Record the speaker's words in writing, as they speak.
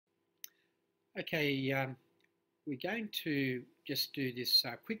Okay, we're going to just do this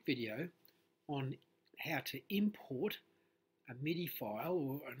quick video on how to import a MIDI file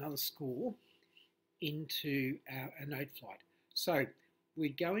or another score into a Noteflight. So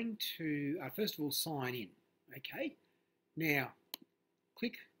we're going to first of all sign in. Okay, now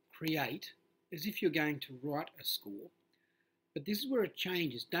click create as if you're going to write a score, but this is where it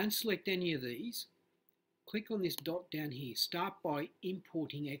changes. Don't select any of these. Click on this dot down here. Start by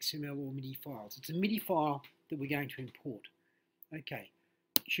importing XML or MIDI files. It's a MIDI file that we're going to import. Okay,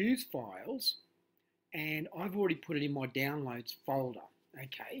 choose files, and I've already put it in my downloads folder.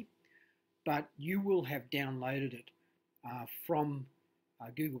 Okay, but you will have downloaded it from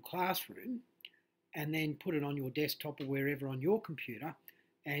Google Classroom and then put it on your desktop or wherever on your computer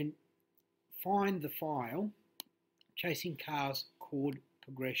and find the file Chasing Cars Chord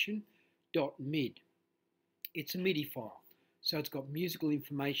Progression.mid. It's a MIDI file, so it's got musical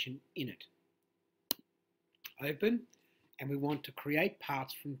information in it. Open, and we want to create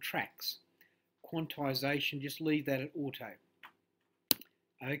parts from tracks. Quantization, just leave that at auto.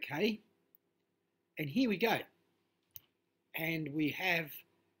 Okay, and here we go. And we have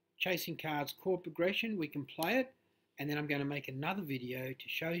Chasing Cars Chord Progression. We can play it, and then I'm going to make another video to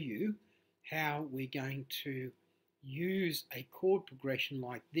show you how we're going to use a chord progression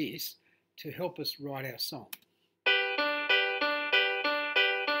like this to help us write our song.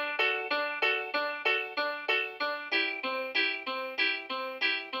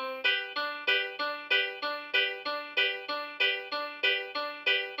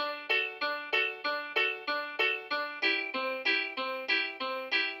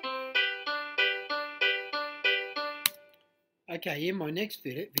 Okay, in my next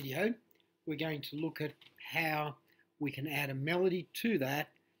video, we're going to look at how we can add a melody to that,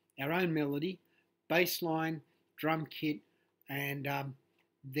 our own melody, bass line, drum kit, and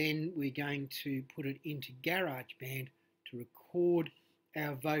then we're going to put it into GarageBand to record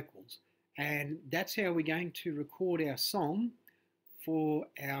our vocals. And that's how we're going to record our song for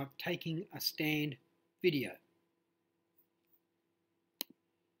our Taking a Stand video.